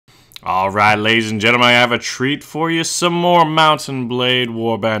Alright, ladies and gentlemen, I have a treat for you. Some more Mountain Blade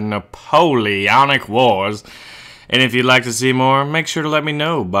Warband Napoleonic Wars. And if you'd like to see more, make sure to let me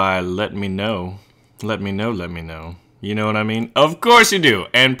know by letting me know. Let me know. You know what I mean? Of course you do.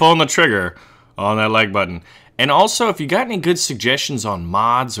 And pulling the trigger on that like button. And also, if you got any good suggestions on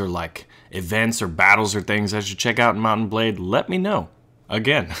mods or like events or battles or things I should check out in Mountain Blade, let me know.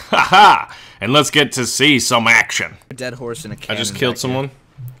 Again. Haha! And let's get to see some action. A dead horse in a cannon. I just killed someone.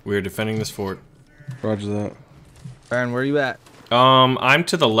 We are defending this fort. Roger that. Baron, where are you at? I'm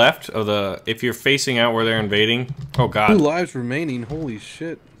to the left of the... If you're facing out where they're invading... Oh, God. 2 lives remaining. Holy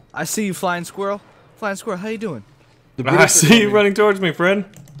shit. I see you, Flying Squirrel. Flying Squirrel, how you doing? I see you running towards me, friend.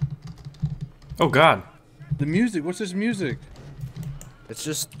 Oh, God. The music. What's this music? It's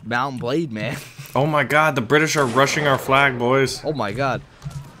just Mountain Blade, man. Oh, my God. The British are rushing our flag, boys. Oh, my God.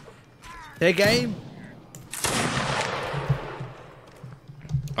 Take aim.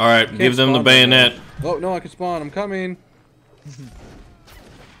 Alright, give them the bayonet. Oh, no, I can spawn. I'm coming.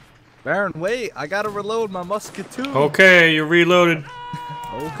 Baron, wait. I gotta reload my musket, too. Okay, you're reloaded.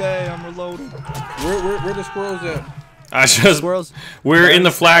 Okay, I'm reloaded. Where the squirrels at? I just... Squirrels. We're in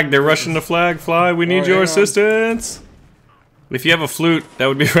the flag. They're rushing the flag. Fly, we need your assistance. If you have a flute, that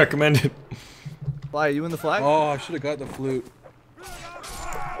would be recommended. Fly, are you in the flag? Oh, I should have got the flute.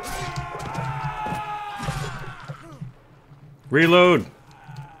 Reload.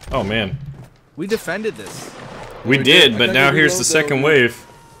 Oh, man. We defended this. We did, but now here's the second wave.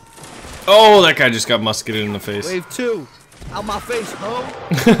 Oh, that guy just got musketed in the face. Wave 2. Out my face,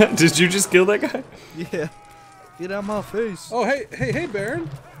 ho. Did you just kill that guy? Yeah. Get out my face. Oh, hey, Baron.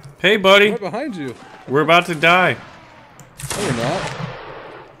 Hey, buddy. Right behind you. We're about to die. No, we're not.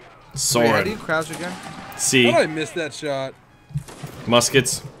 Sword. Wait, how do you crouch again? See. How did I miss that shot?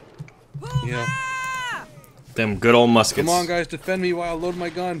 Muskets. Yeah. Them good old muskets. Come on, guys, defend me while I load my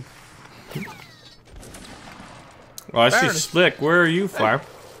gun. Oh, I see Baron. Slick. Where are you, Fire?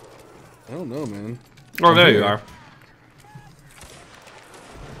 I don't know, man. Oh, there you are.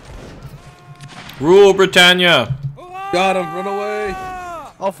 Rule Britannia. Got him. Run away.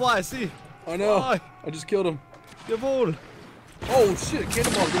 Oh, Fly, I see. Oh, no. Fly. I just killed him. Get old. Oh, shit.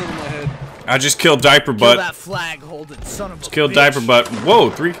 Cannonball got over my head. I just killed Diaper Kill Butt. that flag holding son of a Just killed bitch. Diaper Butt. Whoa,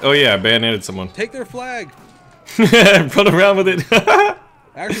 3. Oh, yeah, I bayoneted someone. Take their flag. Run around with it.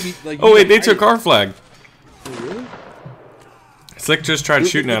 Actually, like. Oh, wait, they took our flag. Oh, really? Slick just tried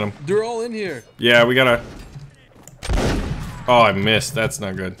shooting at him. They're all in here. Yeah, we gotta... Oh, I missed. That's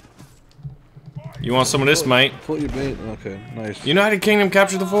not good. You want some of this, mate? Pull your bait. Okay, nice. United Kingdom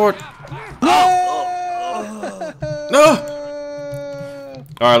captured the fort. No!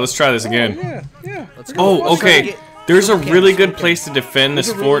 Alright, let's try this again. Yeah. Let's go. Oh, Let's try to okay. get- There's a Okay, really let's good go. place to defend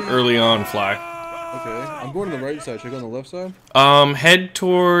this fort early on, Fly. Okay, I'm going to the right side. Should I go on the left side? Head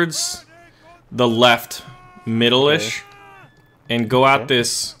towards the left, middle-ish, and go out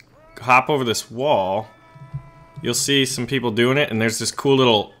this, hop over this wall. You'll see some people doing it, and there's this cool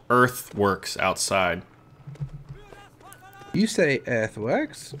little earthworks outside. You say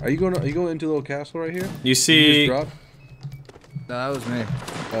earthworks? Are you going into the little castle right here? You see, You just dropped? No, that was me.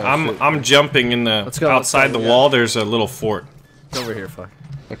 Oh, shit. I'm jumping in the Let's go, outside let's go, the yeah. wall. There's a little fort. It's over here, Fly.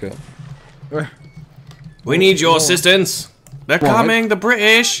 Okay. We need your assistance. They're Well, coming, the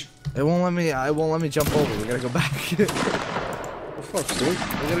British. It won't let me. It won't let me jump over. We gotta go back. we Oh, fuck, dude.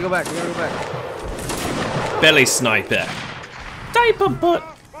 gotta go back. We gotta go back. Belly sniper. Diaper butt.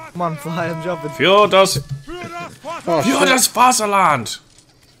 Come on, Fly. I'm jumping. Für das Oh, shit. Vaterland.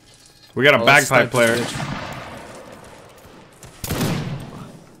 We got a Oh, let's bagpipe start player. this bitch.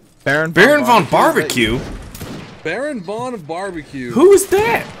 Baron Baron Barbecue? Baron Von Barbecue. Who is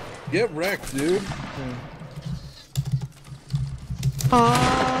that? Get wrecked, dude.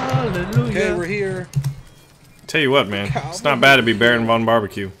 Hallelujah. Okay, we're here. Tell you what, man. It's not bad to be Baron Von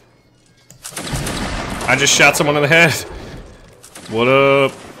Barbecue. I just shot someone in the head. What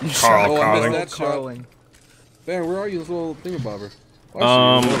up, Carl Oh, I missed Carling? that. Carling. Baron, where are you, this little thingamabobber? Oh,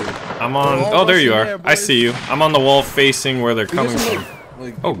 I see you. I'm on. We're all Oh, there you rushing are. there, I boys. see you. I'm on the wall facing where they're Dude, there's coming some, from.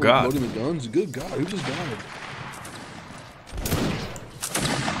 like Oh, people God. loading the guns. Good God, who just died?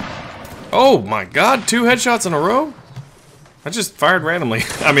 Oh my God! 2 headshots in a row. I just fired randomly.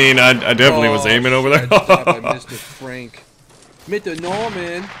 I mean, I definitely was aiming over there. By Mr. Frank. Mr.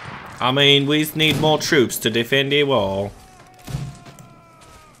 Norman. I mean, we need more troops to defend the wall.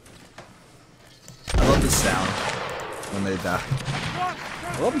 I love the sound when they die.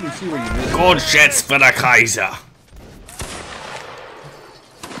 I love you can see where you missed. Good shots for the Kaiser.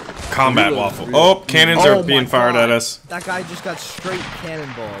 Combat Reload, waffle. reload. Oh, cannons Oh are being my fired God. at us. That guy just got straight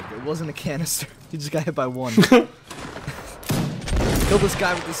cannonballed. It wasn't a canister. He just got hit by one. Kill this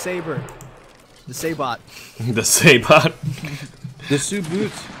guy with the saber. The Sabot. The Sabot. The suit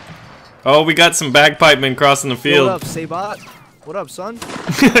boots. Oh, we got some bagpipemen crossing the field. What up, Sabot? What up, son?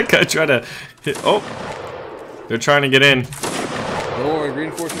 I try to hit. Oh, they're trying to get in. Don't worry,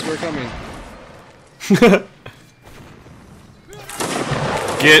 reinforcements are coming.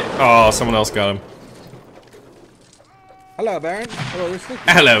 Get. Oh, someone else got him. Hello, Baron. Hello, there's Slick.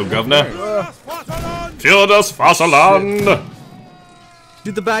 Hello, Governor. Führ das Vaterland.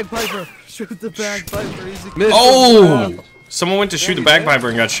 Shoot the bagpiper. Shoot the bagpiper. Easy. Oh! Someone went to shoot the bagpiper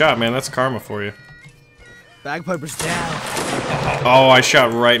and got shot, man. That's karma for you. Bagpiper's down. Oh, I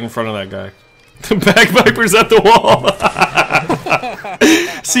shot right in front of that guy. The bagpiper's at the wall.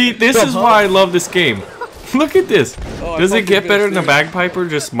 See, this is why I love this game. Look at this. Does it get better than the bagpiper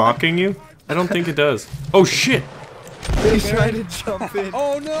just mocking you? I don't think it does. Oh, shit. He's trying to jump in.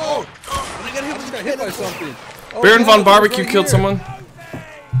 Oh, no! I got hit by something. Oh, Baron von God, Barbecue right killed here. someone.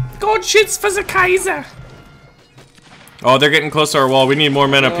 God shits for the Kaiser. Oh, they're getting close to our wall. We need more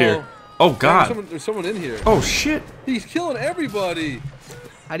men up here. Oh, God. There's someone in here. Oh, shit. He's killing everybody.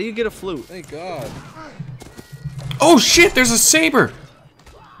 How do you get a flute? Thank God. Oh, shit. There's a saber.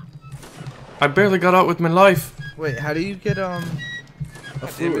 I barely got out with my life. Wait, how do you get a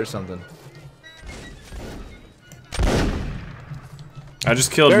flute or something? I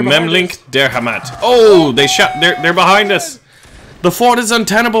just killed They're behind Memlink Derhamat. Oh, they shot. They're behind us. The fort is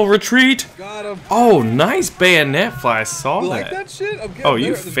untenable. Retreat. Got him. Oh, nice bayonet fly. I saw You that. like that shit? I'm getting Oh, better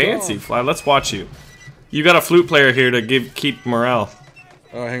you at this fancy drum. fly. Let's watch you. You got a flute player here to keep morale.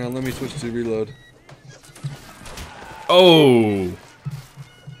 Alright, hang on. Let me switch to reload. Oh.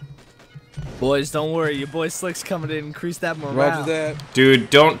 Boys, don't worry. Your boy Slick's coming to increase that morale. Roger that. Dude,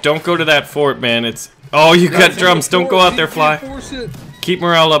 don't go to that fort, man. It's. Oh, you got drums. Don't go out there, fly. Reinforce it. Keep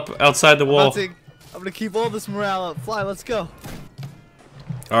morale up outside the wall. I'm gonna keep all this morale up. Fly, let's go.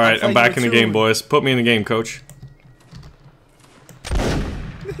 All right, I'm I'm back in the fighting game, boys. Put me in the game, coach.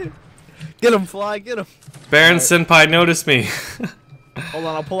 Get him, Fly, get him. Baron Senpai noticed me. Hold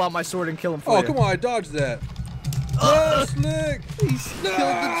on, I'll pull out my sword and kill him for Oh, you. come on. I dodged that. No, Slick. He's killed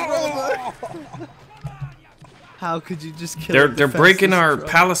the drummer. How could you just kill They're breaking our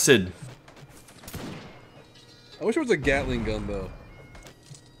palisade. I wish it was a Gatling gun, though.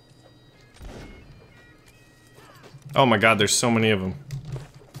 Oh my God, there's so many of them.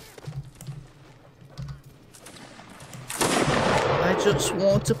 I just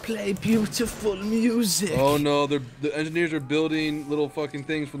want to play beautiful music. Oh no, the engineers are building little fucking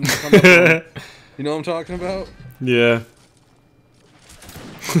things for them to come up on. You know what I'm talking about? Yeah.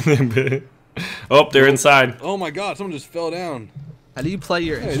 Oh, they're inside. Oh my God, someone just fell down. How do you play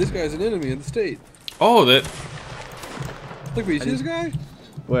your Hey, this guy's an enemy in the state. Oh, that Look, you see this guy?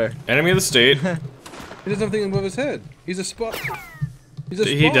 Where? enemy of the state. He doesn't have anything above his head. He's a spy. He's a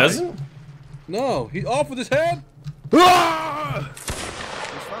spy. He doesn't? No, he's off with his head. Ah! He's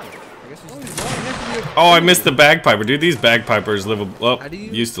fine. I guess he's No, he's not. He has to be a- Oh, I missed the bagpiper. Dude, these bagpipers live a How do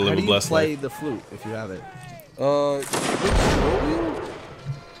you used to live a blessed play life. the flute if you have it?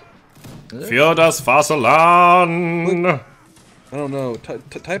 Für das Vaterland. I don't know.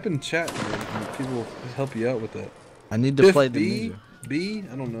 Type in chat, man, and people will help you out with that. I need to Diff play the B? music. B?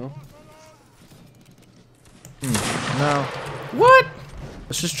 I don't know. No. What?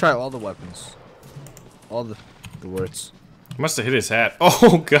 Let's just try all the weapons. All the words. Must have hit his hat.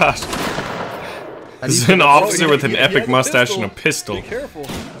 Oh gosh. How do This you is an get- officer with an he epic has a mustache and a Be pistol. careful.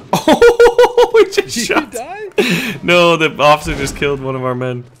 Oh, we just Did you shot. die? No, the officer just killed one of our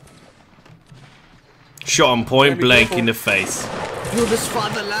men. Shot him point Be blank careful. in the face. You're this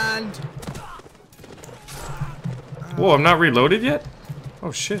fatherland. Whoa, I'm not reloaded yet?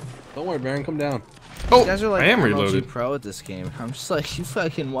 Oh shit. Don't worry, Baron. Come down. Oh, You guys are like I am MLG reloaded. pro at this game. I'm just like, you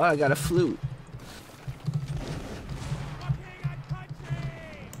fucking what? I got a flute.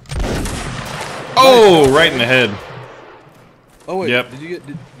 Oh, right in the head. Oh wait. Yep. Did you get?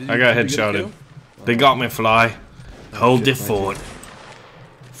 Did I got did you get a headshotted. kill? They got me, Fly. Hold the shit, fort.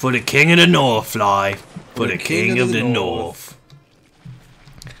 For the king of the north, Fly. For the king of the north.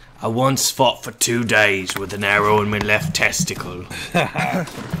 I once fought for 2 days with an arrow in my left testicle.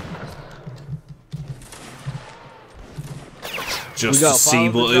 Just We to go, see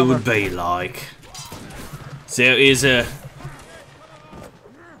follow the what it drummer. would be like. So here's a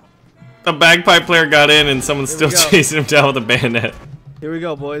bagpipe player got in and someone's Here still we go. chasing him down with a bayonet. Here we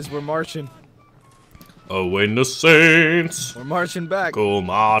go, boys. We're marching. Oh, when the saints We're marching back. go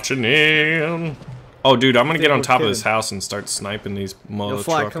marching in. Oh, dude, I'm gonna get on we're top of kidding. this house and start sniping these Yo,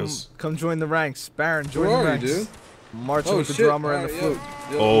 Fly, come motherfuckers. join the ranks. Baron, join Where the are ranks. you, dude? Marching Oh with the shit. drummer and the Alright, flute.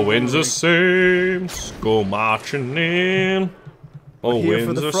 yeah. Oh, when the saints go marching in. Oh, here for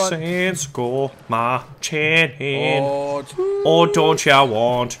winds the of front. saints go marching in. Oh, Oh, don't ya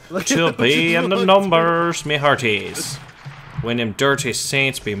want Look to at be those in the ones. numbers, me hearties? When them dirty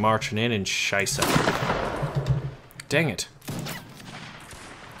saints be marching in Scheisse. Dang it.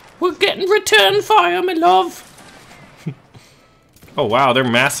 We're getting return fire, my love. Oh, wow, they're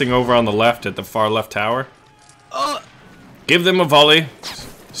massing over on the left at the far left tower. Give them a volley.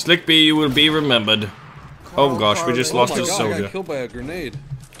 Slickby, you will be remembered. Oh gosh, we just oh lost my a God, I soldier. got killed by a grenade.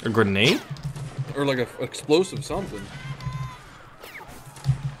 A grenade? Or like a explosive something.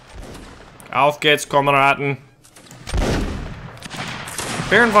 Auf geht's, Kameraden.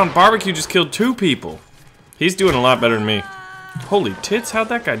 Baron Von Barbecue just killed 2 people. He's doing a lot better than me. Holy tits, how'd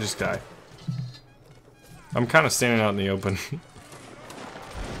that guy just die? I'm kind of standing out in the open.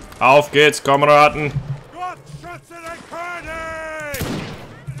 Auf geht's, Kameraden.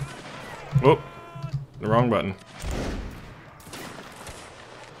 Oh, the wrong button.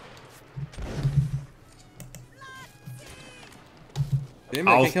 Damn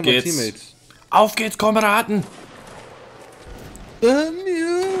it, I can't kill my teammates. Auf geht's, Kameraden. The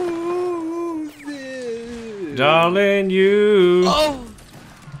music. Darling, you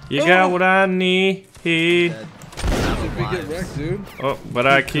got what I need. If we get wrecked, dude. Oh, but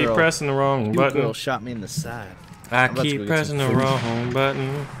I keep girl. pressing the wrong You button. girl shot me in the side. I about to keep go get pressing the some food. wrong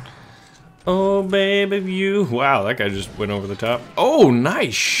button. Oh, baby, you. Wow, that guy just went over the top. Oh,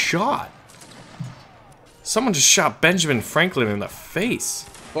 nice shot. Someone just shot Benjamin Franklin in the face.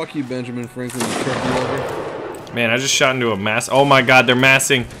 Fuck you, Benjamin Franklin, you turkey lover. Man, I just shot into a mass. Oh my god, they're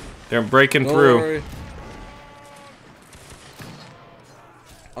massing. They're breaking Don't through. worry.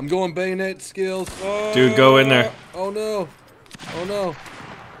 I'm going bayonet skills. Oh, Dude, go in there. Oh no. Oh no.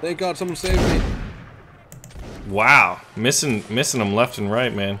 Thank God someone saved me. Wow, missing them left and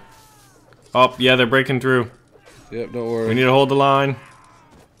right, man. Oh, yeah, they're breaking through. Yep, don't worry. We need to hold the line.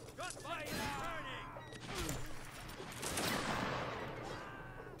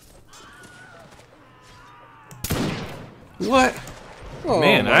 What? Oh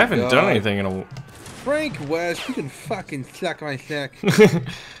Man, my I haven't God. done anything in a... Frank West, you can fucking suck my sack.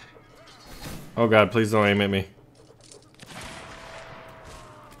 Oh god, please don't aim at me.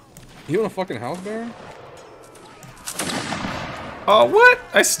 You want a fucking house, Baron? Oh, what?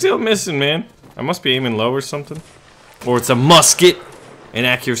 I still missing, man. I must be aiming low or something. Or it's a musket. And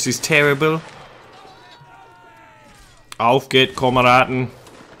accuracy's terrible. Auf geht, Kameraden.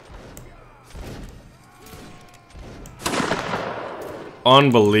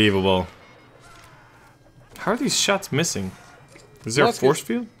 Unbelievable. How are these shots missing? Is there a Musket. force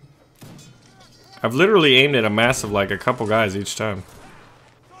field? I've literally aimed at a mass of like a couple guys each time.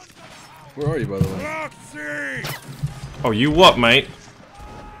 Where are you, by the way? Oh, you what, mate?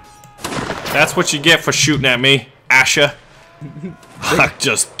 That's what you get for shooting at me, Asher. I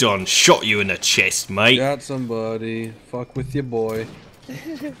just done shot you in the chest, mate. Got somebody. Fuck with your boy.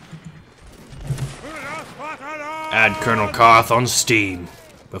 Add Colonel Carth on Steam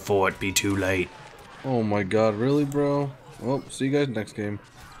before it be too late. Oh my God, really, bro? Well, see you guys next game.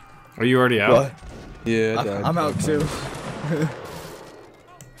 Are you already out? What? Yeah, I died. I'm out too.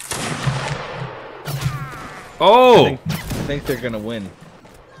 Oh! I think they're gonna win.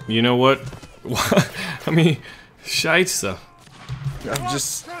 You know what? I mean, scheisse. I'm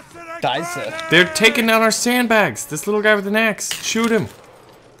just Kaiser. They're taking down our sandbags. This little guy with an axe. Shoot him.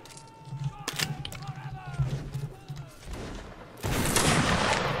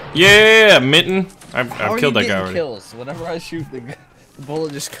 Yeah, Mitten. I've killed that guy already. Kills? Whenever I shoot, the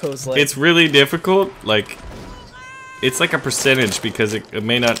bullet just goes like. It's really difficult. Like, it's like a percentage because it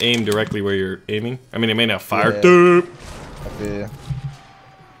may not aim directly where you're aiming. I mean, it may not fire. Yeah. Derp. Yeah.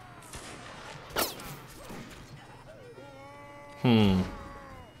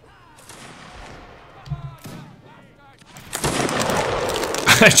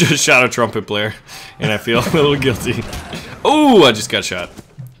 I just shot a trumpet player, and I feel a little guilty. Oh, I just got shot.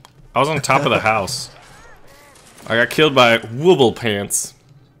 I was on top of the house. I got killed by Wooble Pants.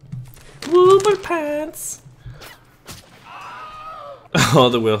 Wooble Pants. Oh,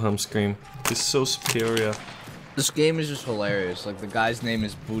 the Wilhelm scream is so superior. This game is just hilarious. Like the guy's name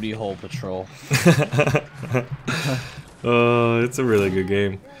is Booty Hole Patrol. Oh, it's a really good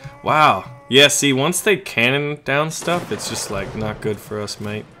game. Wow. Yeah, see, once they cannon down stuff, it's just like not good for us,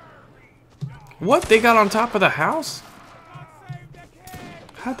 mate. What? They got on top of the house?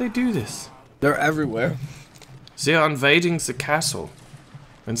 How'd they do this? They're everywhere. They are invading the castle,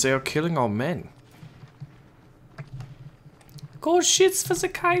 and they are killing our men. Go shits for the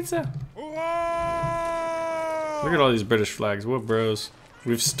Kaiser. Look at all these British flags. What bros?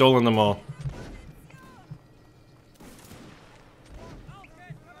 We've stolen them all.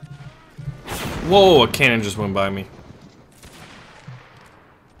 Whoa, a cannon just went by me.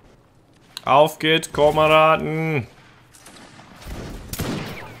 Auf geht's, Kameraden.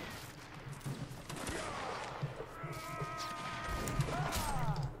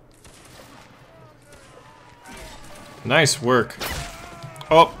 Nice work.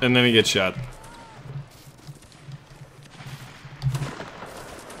 Oh, and then he gets shot.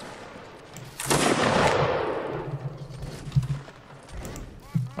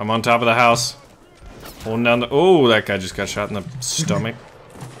 I'm on top of the house. Holding down the... Oh, that guy just got shot in the stomach.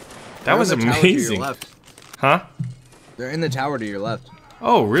 That was amazing. Huh? They're in the tower to your left.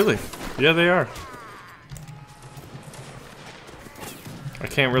 Oh, really? Yeah, they are. I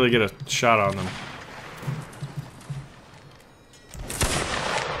can't really get a shot on them.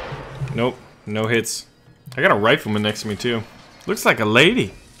 Nope, no hits. I got a rifleman next to me too. Looks like a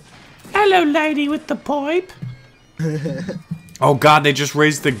lady. Hello, lady with the pipe. Oh god, they just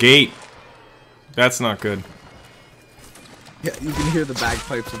raised the gate. That's not good. Yeah, you can hear the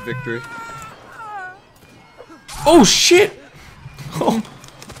bagpipes of victory. Oh shit! Oh.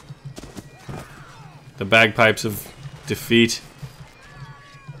 The bagpipes of defeat.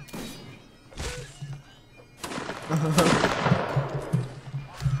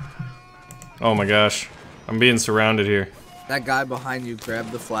 Oh my gosh. I'm being surrounded here. That guy behind you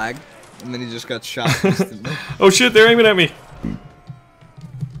grabbed the flag, and then he just got shot instantly. Oh shit, they're aiming at me.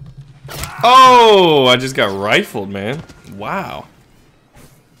 Oh, I just got rifled, man. Wow.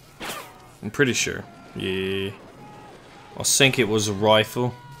 I'm pretty sure. Yeah. I think it was a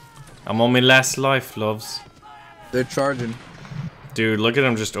rifle. I'm on my last life, loves. They're charging. Dude, look at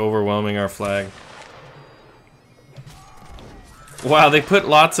them just overwhelming our flag. Wow, they put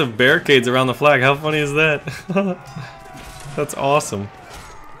lots of barricades around the flag. How funny is that? That's awesome.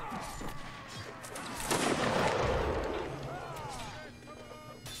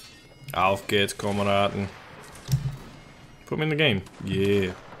 Auf geht's, Kameraden. Put me in the game.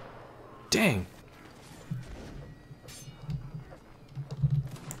 Yeah. Dang.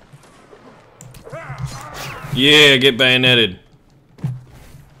 Yeah, get bayoneted.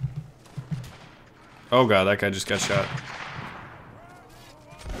 Oh god, that guy just got shot.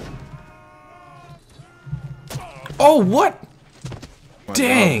 Oh, what?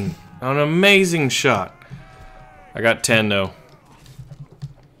 Dang! An amazing shot. I got 10 though.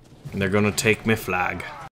 And they're gonna take me flag.